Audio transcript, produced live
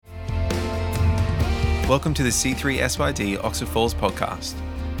Welcome to the C3SYD Oxford Falls podcast.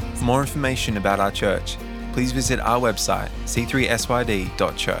 For more information about our church, please visit our website,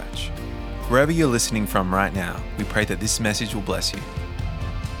 c3syd.church. Wherever you're listening from right now, we pray that this message will bless you.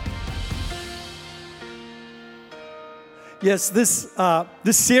 Yes, this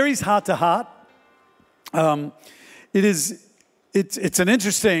series, Heart to Heart, it's an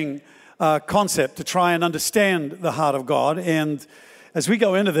interesting concept to try and understand the heart of God. And as we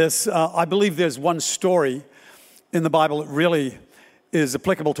go into this, I believe there's one story in the Bible that really is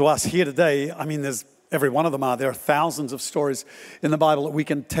applicable to us here today. I mean, there's every one of them are. There are thousands of stories in the Bible that we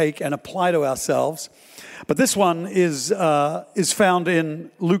can take and apply to ourselves. But this one is found in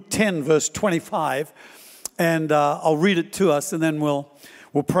Luke 10, verse 25. And I'll read it to us, and then we'll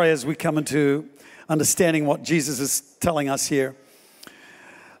pray as we come into understanding what Jesus is telling us here.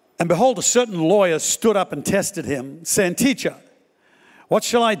 And behold, a certain lawyer stood up and tested him, saying, "Teacher, what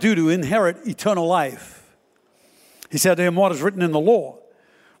shall I do to inherit eternal life?" He said to him, "What is written in the law?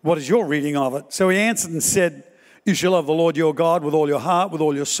 What is your reading of it?" So he answered and said, "You shall love the Lord your God with all your heart, with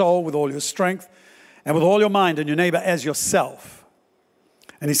all your soul, with all your strength, and with all your mind, and your neighbor as yourself."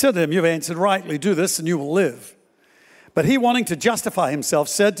 And he said to him, "You've answered rightly. Do this and you will live." But he, wanting to justify himself,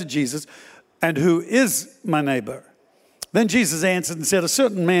 said to Jesus, "And who is my neighbor?" Then Jesus answered and said, "A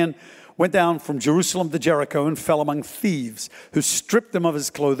certain man went down from Jerusalem to Jericho and fell among thieves, who stripped him of his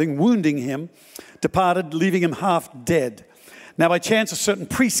clothing, wounding him, departed, leaving him half dead. Now by chance a certain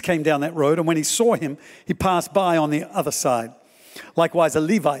priest came down that road, and when he saw him, he passed by on the other side. Likewise a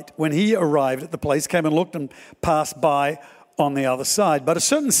Levite, when he arrived at the place, came and looked and passed by on the other side. But a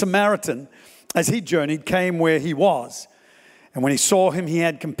certain Samaritan, as he journeyed, came where he was. And when he saw him, he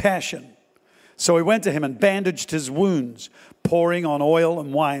had compassion. So he went to him and bandaged his wounds, pouring on oil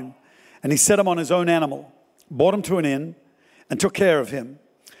and wine. And he set him on his own animal, brought him to an inn, and took care of him.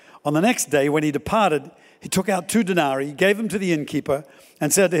 On the next day, when he departed, he took out 2 denarii, gave them to the innkeeper,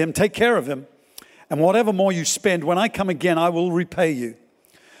 and said to him, "Take care of him, and whatever more you spend, when I come again, I will repay you."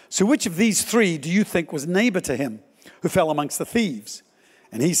 So which of these 3 do you think was neighbor to him, who fell amongst the thieves?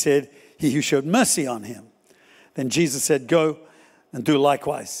 And he said, "He who showed mercy on him." Then Jesus said, "Go and do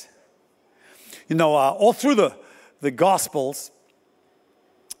likewise." You know, all through the Gospels,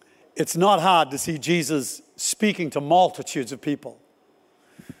 it's not hard to see Jesus speaking to multitudes of people,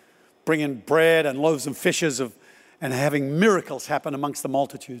 bringing bread and loaves and fishes and having miracles happen amongst the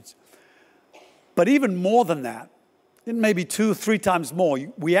multitudes. But even more than that, it may be 2 or 3 times more,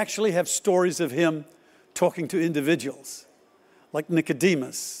 we actually have stories of him talking to individuals, like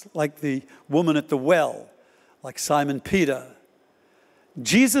Nicodemus, like the woman at the well, like Simon Peter.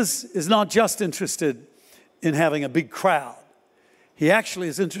 Jesus is not just interested in having a big crowd. He actually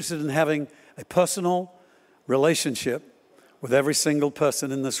is interested in having a personal relationship with every single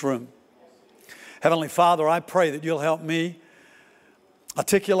person in this room. Heavenly Father, I pray that you'll help me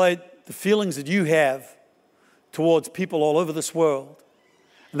articulate the feelings that you have towards people all over this world.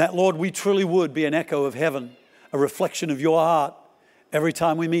 And that, Lord, we truly would be an echo of heaven, a reflection of your heart every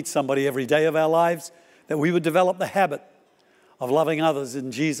time we meet somebody, every day of our lives, that we would develop the habit of loving others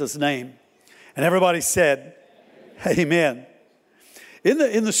in Jesus' name. And everybody said, Amen.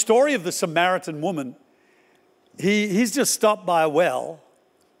 In the story of the Samaritan woman, he's just stopped by a well,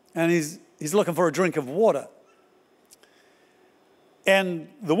 and he's looking for a drink of water. And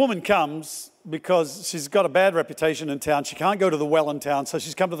the woman comes because she's got a bad reputation in town. She can't go to the well in town, so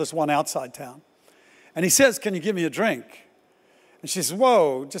she's come to this one outside town. And he says, "Can you give me a drink?" And she says,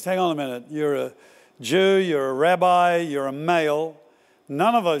 "Whoa, just hang on a minute. You're a Jew, you're a rabbi, you're a male.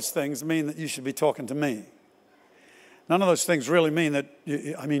 None of those things mean that you should be talking to me. None of those things really mean that,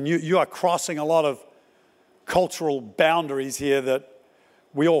 you are crossing a lot of cultural boundaries here that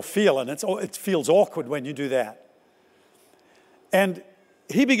we all feel, and it feels awkward when you do that." And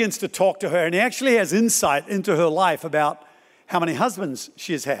he begins to talk to her, and he actually has insight into her life about how many husbands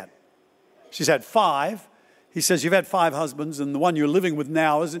she has had. She's had 5. He says, "You've had 5 husbands, and the one you're living with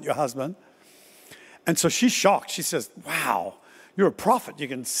now isn't your husband." And so she's shocked. She says, "Wow, you're a prophet. You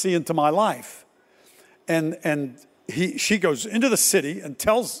can see into my life." And she goes into the city and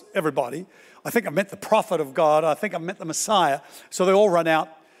tells everybody, "I think I met the prophet of God. I think I met the Messiah." So they all run out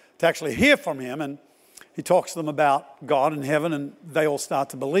to actually hear from him, and he talks to them about God and heaven, and they all start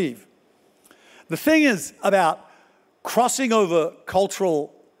to believe. The thing is about crossing over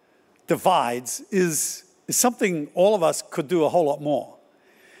cultural divides is something all of us could do a whole lot more.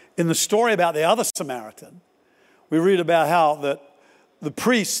 In the story about the other Samaritan, we read about how that the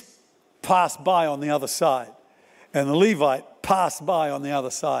priest passed by on the other side, and the Levite passed by on the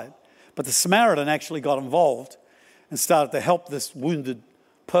other side. But the Samaritan actually got involved and started to help this wounded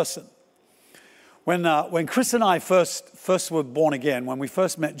person. When Chris and I first were born again, when we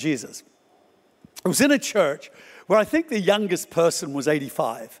first met Jesus, it was in a church where I think the youngest person was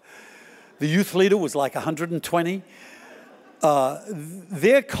 85. The youth leader was like 120.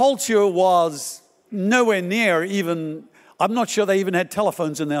 Their culture was nowhere near even, I'm not sure they even had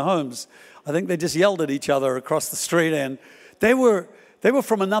telephones in their homes. I think they just yelled at each other across the street, and they were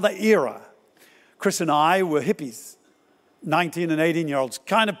from another era. Chris and I were hippies, 19 and 18-year-olds,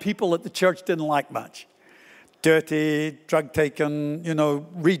 kind of people that the church didn't like much. Dirty, drug-taken,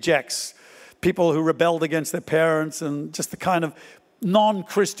 rejects, people who rebelled against their parents, and just the kind of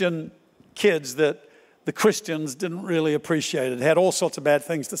non-Christian kids that the Christians didn't really appreciate. It had all sorts of bad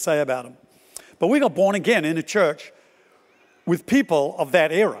things to say about them. But we got born again in a church with people of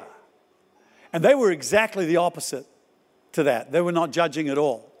that era. And they were exactly the opposite to that. They were not judging at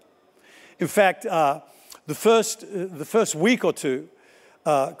all. In fact, the first week or two,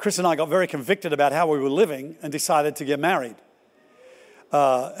 Chris and I got very convicted about how we were living and decided to get married.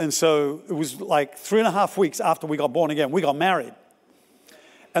 And so it was like 3.5 weeks after we got born again, we got married.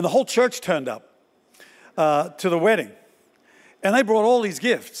 And the whole church turned up to the wedding. And they brought all these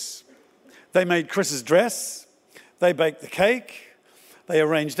gifts. They made Chris's dress. They baked the cake. They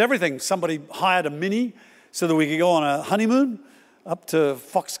arranged everything. Somebody hired a Mini so that we could go on a honeymoon up to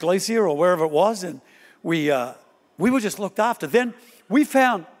Fox Glacier or wherever it was. And we were just looked after. Then we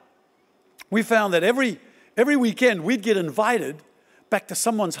found that every weekend we'd get invited back to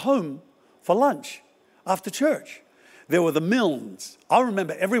someone's home for lunch after church. There were the Milnes. I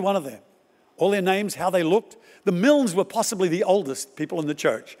remember every one of them, all their names, how they looked. The Milnes were possibly the oldest people in the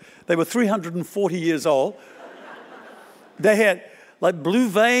church. They were 340 years old. They had like blue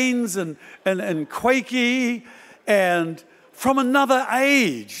veins and quaky and from another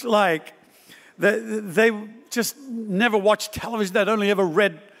age. Like they just never watched television. They'd only ever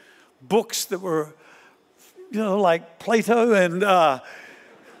read books that were, like Plato, and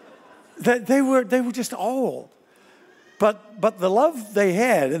they were just old. But the love they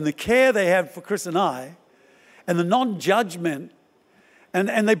had and the care they had for Chris and I, and the non-judgment,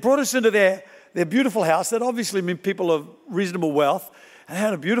 and they brought us into their beautiful house. That obviously meant people of reasonable wealth, and they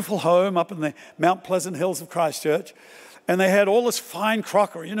had a beautiful home up in the Mount Pleasant Hills of Christchurch. And they had all this fine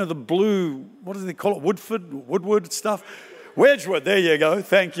crockery, the blue, what do they call it, Woodwood stuff? Wedgwood, there you go,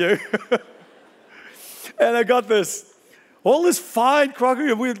 thank you. And I got all this fine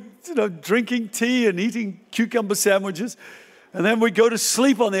crockery, and we're drinking tea and eating cucumber sandwiches. And then we'd go to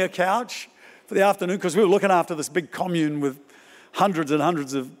sleep on their couch for the afternoon, because we were looking after this big commune with hundreds and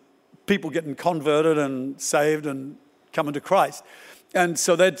hundreds of people getting converted and saved and coming to Christ. And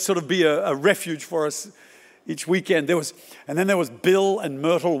so that'd sort of be a refuge for us each weekend. And then there was Bill and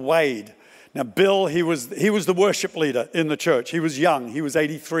Myrtle Wade. Now, Bill, he was the worship leader in the church. He was young. He was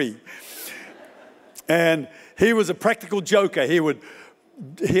 83. And he was a practical joker.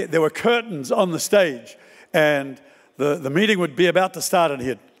 There were curtains on the stage, and the meeting would be about to start, and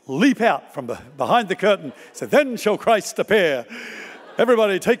he'd leap out from behind the curtain. He said, "Then shall Christ appear.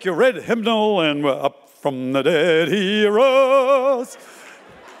 Everybody take your red hymnal, and we're up from the dead he arose.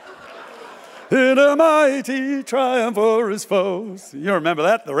 In a mighty triumph for his foes." You remember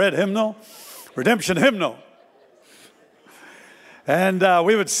that, the red hymnal? Redemption hymnal. And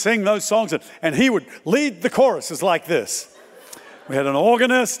we would sing those songs, and he would lead the choruses like this. We had an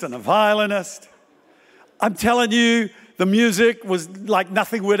organist and a violinist. I'm telling you, the music was like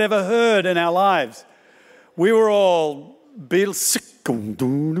nothing we'd ever heard in our lives. We were all Beatles,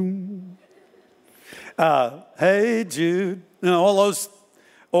 Hey Jude, all those,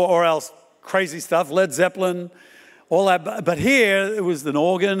 or else crazy stuff, Led Zeppelin, all that. But here it was an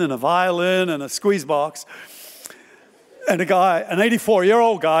organ and a violin and a squeeze box, and an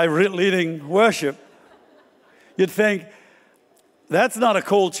 84-year-old guy leading worship. You'd think, that's not a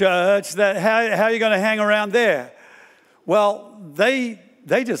cool church. How are you going to hang around there? Well, they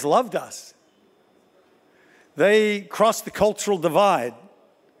just loved us. They crossed the cultural divide.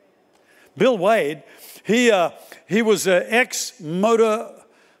 Bill Wade, he was an ex-motor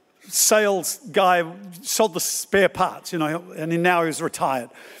sales guy, sold the spare parts, and now he's retired.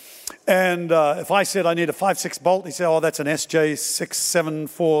 And if I said I need a 5/6 bolt, he said, "Oh, that's an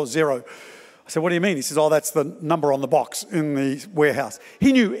SJ6740. I said, "What do you mean?" He says, "Oh, that's the number on the box in the warehouse."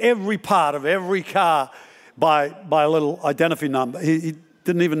 He knew every part of every car by a little identity number. He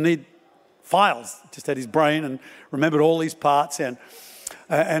didn't even need files, just had his brain and remembered all these parts.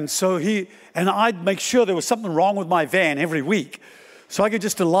 And so I'd make sure there was something wrong with my van every week. So I could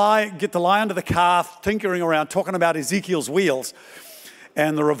just get to lie under the car, tinkering around, talking about Ezekiel's wheels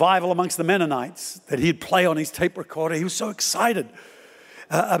and the revival amongst the Mennonites that he'd play on his tape recorder. He was so excited.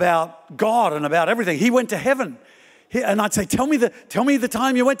 about God and about everything. He went to heaven. And I'd say, tell me the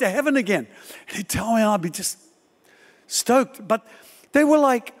time you went to heaven again. And he'd tell me, and I'd be just stoked. But they were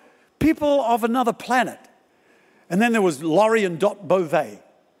like people of another planet. And then there was Laurie and Dot Beauvais.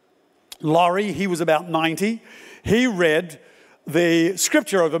 Laurie, he was about 90. He read the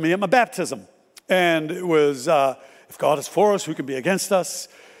scripture over me at my baptism. And it was, if God is for us, who can be against us?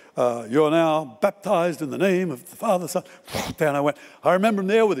 You are now baptized in the name of the Father, Son. Down I went. I remember him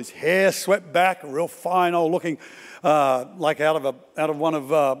there with his hair swept back, a real fine old looking, like out of one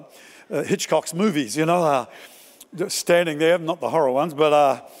of Hitchcock's movies, just standing there, not the horror ones,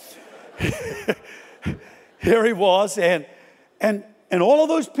 but here he was, and all of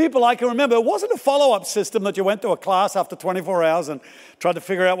those people I can remember. It wasn't a follow-up system that you went to a class after 24 hours and tried to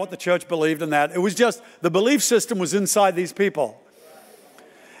figure out what the church believed in that. It was just the belief system was inside these people.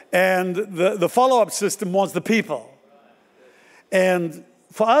 And the follow-up system was the people. And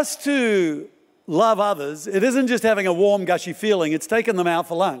for us to love others, it isn't just having a warm, gushy feeling. It's taking them out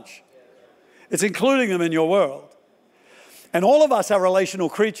for lunch. It's including them in your world. And all of us are relational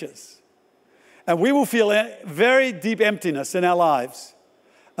creatures. And we will feel a very deep emptiness in our lives,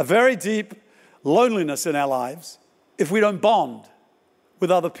 a very deep loneliness in our lives, if we don't bond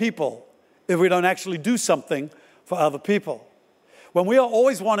with other people, if we don't actually do something for other people. When we are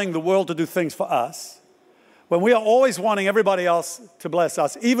always wanting the world to do things for us, when we are always wanting everybody else to bless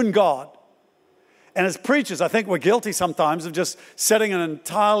us, even God, and as preachers, I think we're guilty sometimes of just setting an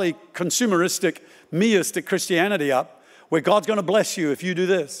entirely consumeristic, meistic Christianity up, where God's going to bless you if you do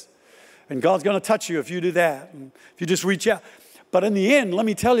this, and God's going to touch you if you do that, and if you just reach out. But in the end, let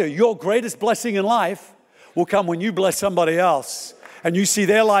me tell you, your greatest blessing in life will come when you bless somebody else, and you see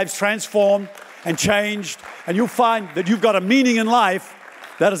their lives transformed and changed, and you'll find that you've got a meaning in life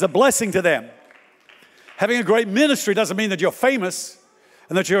that is a blessing to them. Having a great ministry doesn't mean that you're famous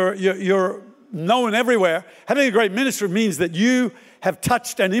and that you're known everywhere. Having a great ministry means that you have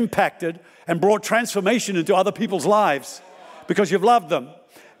touched and impacted and brought transformation into other people's lives because you've loved them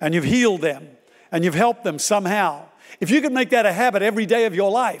and you've healed them and you've helped them somehow. If you could make that a habit every day of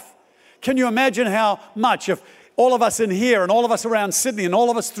your life, can you imagine how much if all of us in here and all of us around Sydney and all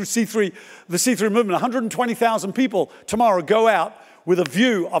of us through C3, the C3 movement, 120,000 people tomorrow go out with a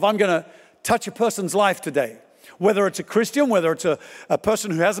view of I'm going to touch a person's life today. Whether it's a Christian, whether it's a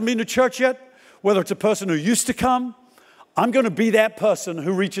person who hasn't been to church yet, whether it's a person who used to come, I'm going to be that person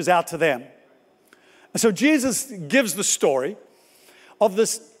who reaches out to them. And so Jesus gives the story of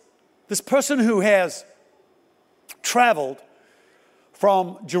this person who has traveled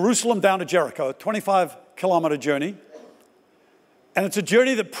from Jerusalem down to Jericho, a 25-kilometer journey. And it's a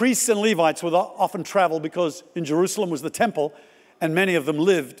journey that priests and Levites would often travel because in Jerusalem was the temple and many of them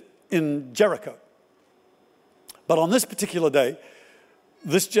lived in Jericho. But on this particular day,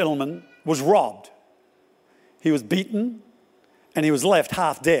 this gentleman was robbed. He was beaten and he was left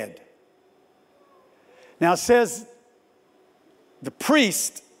half dead. Now it says the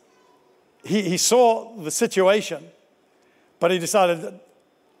priest, he saw the situation, but he decided,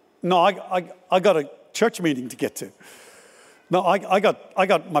 no, I got a church meeting to get to. No, I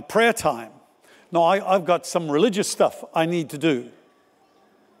got my prayer time. No, I've got some religious stuff I need to do.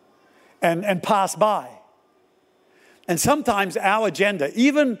 And pass by. And sometimes our agenda,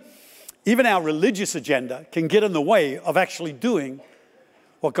 even our religious agenda, can get in the way of actually doing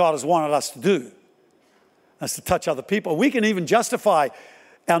what God has wanted us to do. That's to touch other people. We can even justify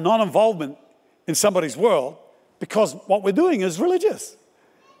our non-involvement in somebody's world because what we're doing is religious.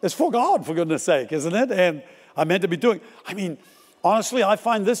 It's for God, for goodness sake, isn't it? And I'm meant to be doing. I mean, honestly, I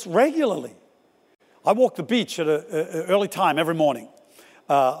find this regularly. I walk the beach at an early time every morning.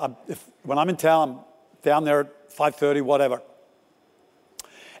 When I'm in town, I'm down there at 5:30, whatever.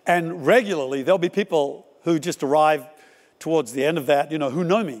 And regularly, there'll be people who just arrive towards the end of that, who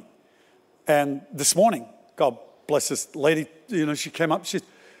know me. And this morning, God bless this lady, she came up.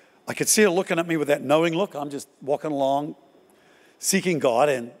 I could see her looking at me with that knowing look. I'm just walking along, seeking God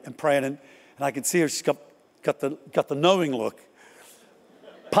and praying, and I could see her. She's got the knowing look.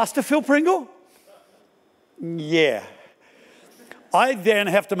 Pastor Phil Pringle? Yeah. I then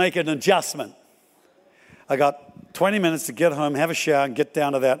have to make an adjustment. I got 20 minutes to get home, have a shower, and get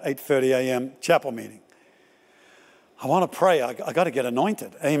down to that 8:30 a.m. chapel meeting. I want to pray. I got to get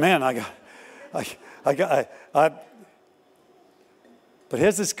anointed. Amen. But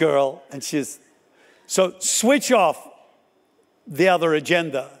here's this girl, and so switch off the other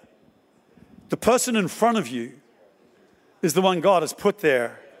agenda. The person in front of you is the one God has put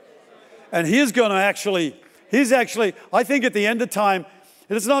there. And he's actually, I think at the end of time,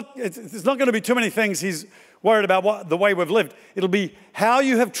 it's not going to be too many things he's worried about the way we've lived. It'll be how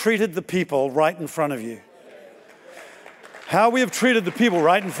you have treated the people right in front of you. How we have treated the people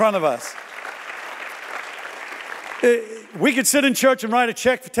right in front of us. We could sit in church and write a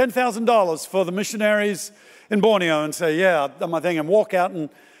check for $10,000 for the missionaries in Borneo and say, yeah, I've done my thing, and walk out and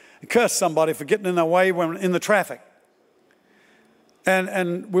curse somebody for getting in their way when in the traffic.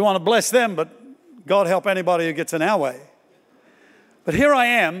 And we want to bless them, but God help anybody who gets in our way. But here I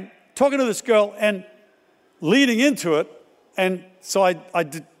am talking to this girl and leading into it, and so I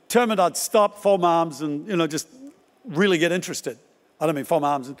determined I'd stop, fold my arms, and just really get interested. I don't mean fold my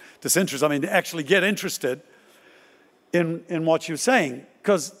arms and disinterest. I mean actually get interested in what she was saying,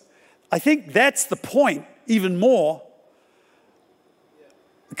 because I think that's the point even more.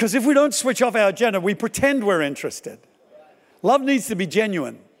 Because if we don't switch off our agenda, we pretend we're interested. Love needs to be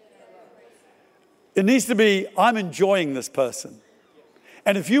genuine. It needs to be, I'm enjoying this person.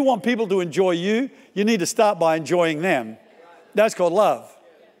 And if you want people to enjoy you, you need to start by enjoying them. That's called love.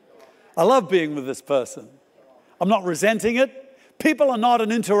 I love being with this person. I'm not resenting it. People are not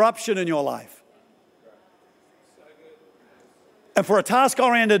an interruption in your life. And for a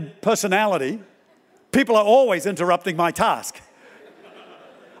task-oriented personality, people are always interrupting my task.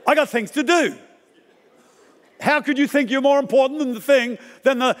 I got things to do. How could you think you're more important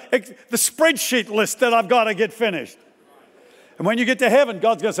than the spreadsheet list that I've got to get finished? And when you get to heaven,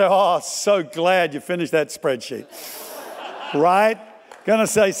 God's going to say, oh, so glad you finished that spreadsheet. Right? Going to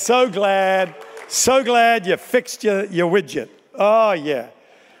say, so glad you fixed your widget. Oh, yeah.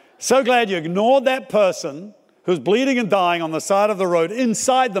 So glad you ignored that person who's bleeding and dying on the side of the road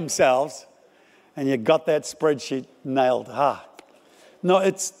inside themselves, and you got that spreadsheet nailed.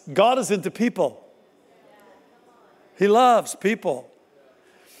 No, God is into people. He loves people.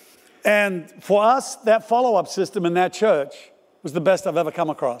 And for us, that follow-up system in that church was the best I've ever come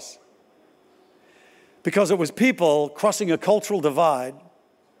across. Because it was people crossing a cultural divide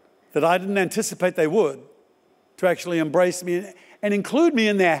that I didn't anticipate they would, to actually embrace me and include me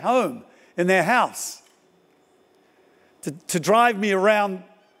in their home, in their house. To drive me around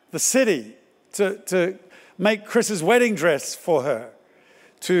the city, to make Chris's wedding dress for her,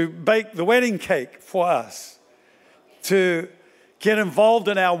 to bake the wedding cake for us, to get involved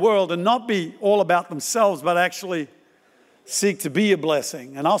in our world and not be all about themselves, but actually seek to be a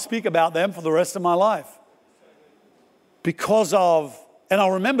blessing. And I'll speak about them for the rest of my life. And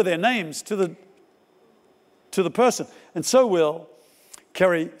I'll remember their names to the person. And so will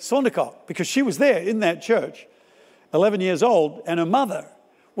Kerry Saundercock, because she was there in that church, 11 years old, and her mother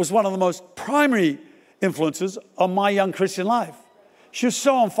was one of the most primary influences on my young Christian life. She was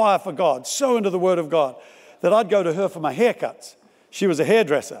so on fire for God, so into the Word of God, that I'd go to her for my haircuts. She was a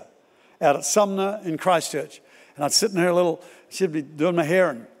hairdresser out at Sumner in Christchurch. And I'd sit in her she'd be doing my hair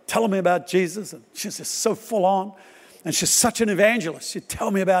and telling me about Jesus. And she's just so full on. And she's such an evangelist. She'd tell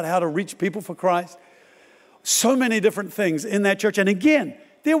me about how to reach people for Christ. So many different things in that church. And again,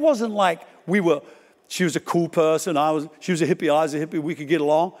 there wasn't like she was a cool person, she was a hippie, I was a hippie, we could get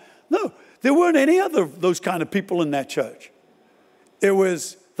along. No, there weren't any other of those kind of people in that church. It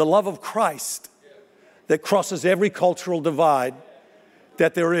was the love of Christ that crosses every cultural divide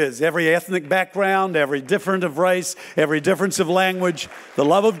that there is. Every ethnic background, every difference of race, every difference of language. The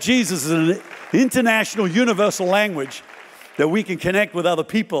love of Jesus is an international, universal language that we can connect with other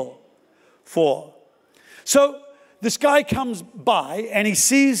people for. So this guy comes by and he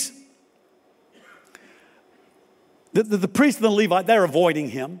sees the priest and the Levite, they're avoiding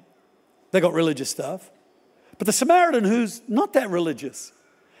him. They got religious stuff. But the Samaritan, who's not that religious,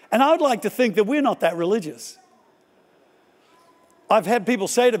 and I would like to think that we're not that religious. I've had people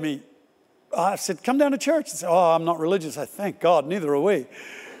say to me, I said, come down to church. And say, oh, I'm not religious. I thank God, neither are we.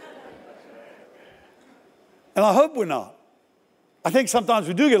 And I hope we're not. I think sometimes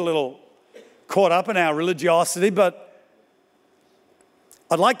we do get a little caught up in our religiosity, but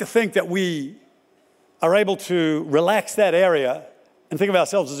I'd like to think that we are able to relax that area and think of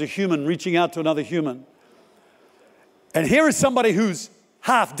ourselves as a human reaching out to another human. And here is somebody who's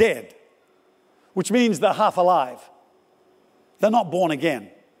half dead, which means they're half alive. They're not born again.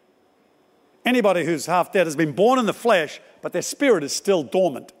 Anybody who's half dead has been born in the flesh, but their spirit is still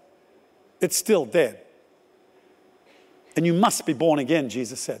dormant. It's still dead. And you must be born again,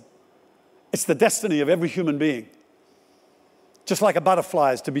 Jesus said. It's the destiny of every human being. Just like a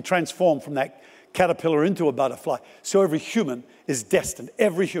butterfly is to be transformed from that caterpillar into a butterfly. So every human is destined.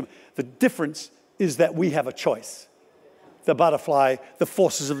 Every human. The difference is that we have a choice. The butterfly, the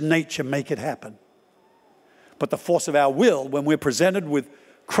forces of nature make it happen. But the force of our will, when we're presented with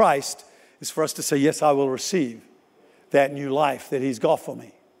Christ, is for us to say, yes, I will receive that new life that He's got for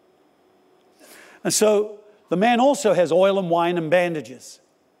me. And so the man also has oil and wine and bandages.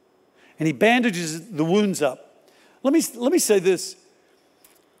 And he bandages the wounds up. Let me say this.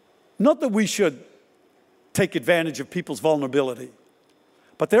 Not that we should take advantage of people's vulnerability,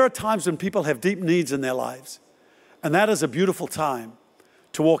 but there are times when people have deep needs in their lives. And that is a beautiful time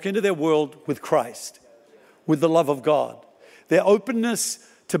to walk into their world with Christ, with the love of God. Their openness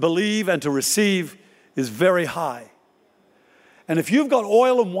to believe and to receive is very high. And if you've got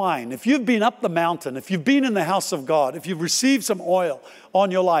oil and wine, if you've been up the mountain, if you've been in the house of God, if you've received some oil on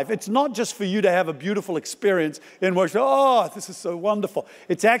your life, it's not just for you to have a beautiful experience in worship. Oh, this is so wonderful.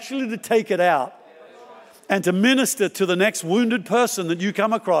 It's actually to take it out and to minister to the next wounded person that you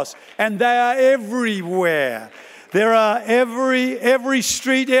come across. And they are everywhere. There are every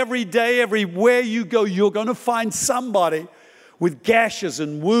street, every day, everywhere you go, you're going to find somebody with gashes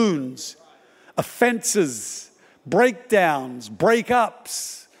and wounds, offenses, breakdowns,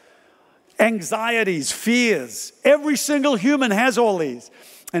 breakups, anxieties, fears. Every single human has all these.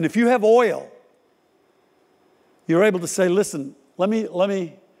 And if you have oil, you're able to say, listen, let me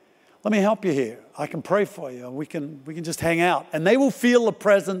help you here. I can pray for you. We can just hang out. And they will feel the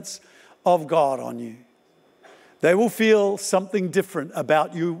presence of God on you. They will feel something different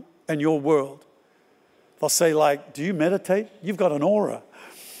about you and your world. They'll say, like, do you meditate? You've got an aura.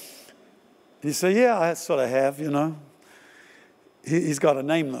 And you say, yeah, I sort of have, you know. He's got a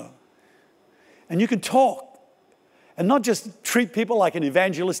name, though. And you can talk and not just treat people like an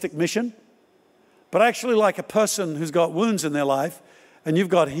evangelistic mission, but actually like a person who's got wounds in their life, and you've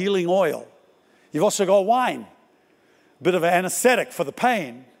got healing oil. You've also got wine, a bit of an anesthetic for the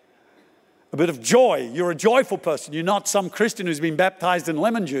pain, a bit of joy. You're a joyful person. You're not some Christian who's been baptized in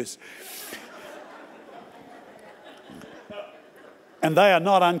lemon juice. And they are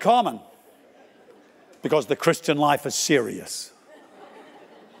not uncommon, because the Christian life is serious.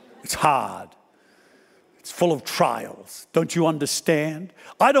 It's hard. It's full of trials. Don't you understand?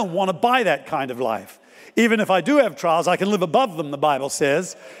 I don't want to buy that kind of life. Even if I do have trials, I can live above them, the Bible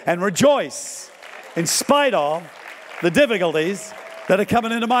says, and rejoice in spite of the difficulties that are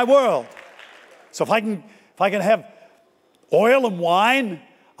coming into my world. So if I can have oil and wine,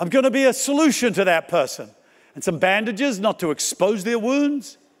 I'm going to be a solution to that person. And some bandages, not to expose their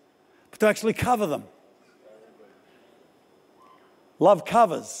wounds, but to actually cover them. Love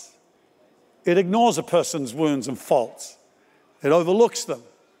covers. It ignores a person's wounds and faults. It overlooks them.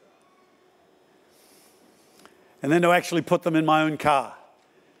 And then to actually put them in my own car.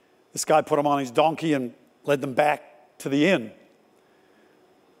 This guy put them on his donkey and led them back to the inn.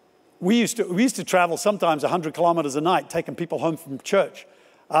 We used to travel sometimes 100 kilometers a night, taking people home from church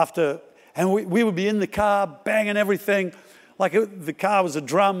after, and we would be in the car banging everything like the car was a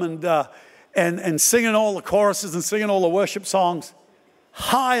drum, and singing all the choruses and singing all the worship songs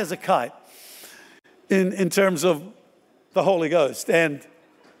high as a kite in terms of the Holy Ghost, and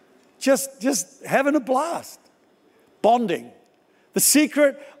just having a blast, bonding. The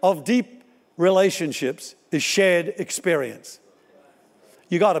secret of deep relationships is shared experience.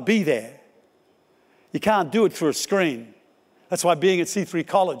 You got to be there. You can't do it through a screen. That's why being at C3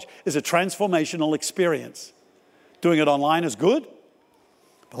 College is a transformational experience. Doing it online is good,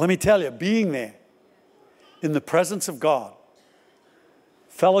 but let me tell you, being there in the presence of God,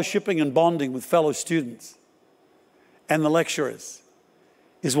 fellowshipping and bonding with fellow students and the lecturers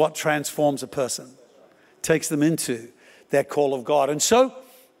is what transforms a person, takes them into that call of God. And so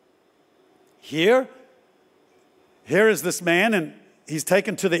here is this man, and he's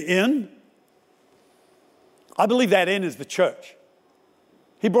taken to the inn. I believe that inn is the church.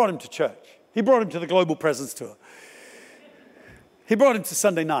 He brought him to church. He brought him to the Global Presence Tour. He brought him to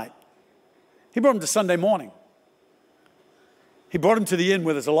Sunday night. He brought him to Sunday morning. He brought him to the inn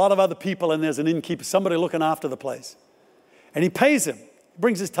where there's a lot of other people and there's an innkeeper, somebody looking after the place. And he pays him. He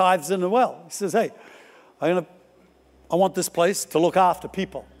brings his tithes in as well. He says, hey, I want this place to look after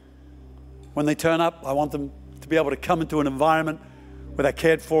people. When they turn up, I want them to be able to come into an environment where they're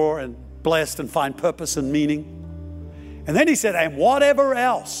cared for and blessed and find purpose and meaning. And then he said, and whatever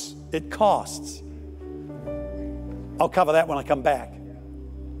else it costs, I'll cover that when I come back.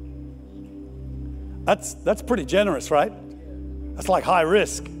 That's pretty generous, right? That's like high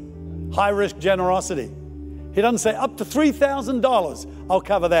risk generosity. He doesn't say up to $3,000, I'll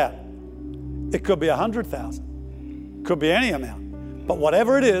cover that. It could be $100,000. Could be any amount. But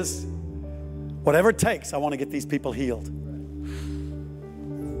whatever it is, whatever it takes, I want to get these people healed.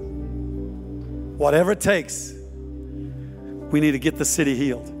 Whatever it takes, we need to get the city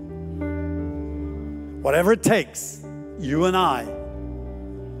healed. Whatever it takes, you and I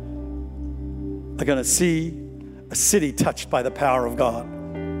are going to see a city touched by the power of God.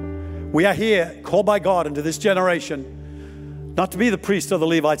 We are here, called by God into this generation, not to be the priests or the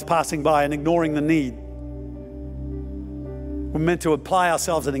Levites passing by and ignoring the need. We're meant to apply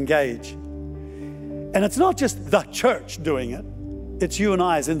ourselves and engage. And it's not just the church doing it. It's you and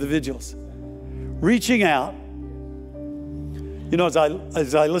I as individuals. Reaching out. You know, as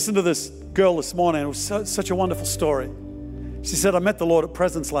I listened to this girl this morning, it was such a wonderful story. She said, I met the Lord at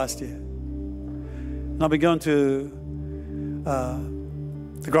Presence last year. And I've been going to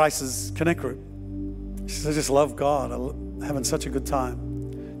the Grace's Connect group. She said, I just love God. I'm having such a good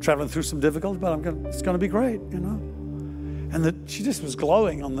time. Traveling through some difficulties, but it's going to be great, you know. And she just was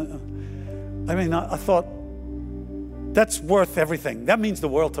glowing on the, I thought, that's worth everything. That means the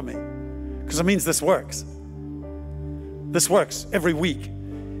world to me. Because it means this works. This works every week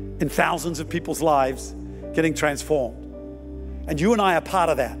in thousands of people's lives getting transformed. And you and I are part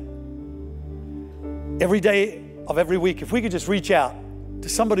of that. Every day of every week, if we could just reach out to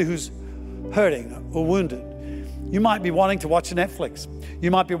somebody who's hurting or wounded. You might be wanting to watch Netflix.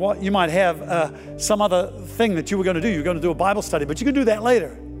 You might have some other thing that you were going to do. You're going to do a Bible study, but you can do that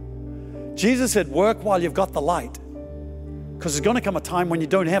later. Jesus said, work while you've got the light. Because there's going to come a time when you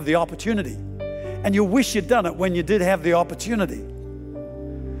don't have the opportunity. And you wish you'd done it when you did have the opportunity.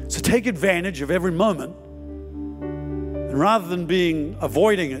 So take advantage of every moment. And rather than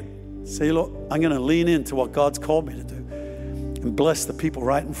avoiding it, say, look, I'm going to lean into what God's called me to do and bless the people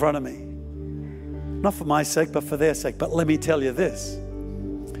right in front of me. Not for my sake, but for their sake. But let me tell you this.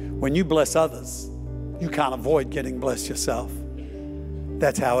 When you bless others, you can't avoid getting blessed yourself.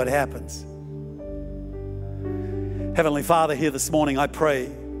 That's how it happens. Heavenly Father, here this morning, I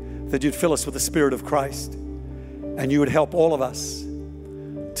pray that you'd fill us with the Spirit of Christ and you would help all of us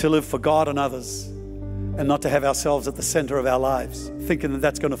to live for God and others and not to have ourselves at the center of our lives, thinking that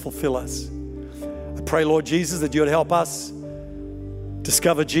that's going to fulfill us. I pray, Lord Jesus, that you would help us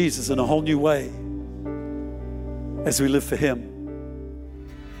discover Jesus in a whole new way as we live for him.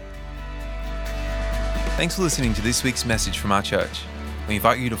 Thanks for listening to this week's message from our church. We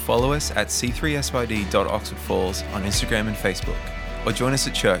invite you to follow us at c3syd.oxfordfalls on Instagram and Facebook, or join us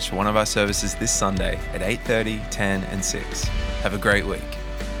at church for one of our services this Sunday at 8:30, 10 and 6. Have a great week.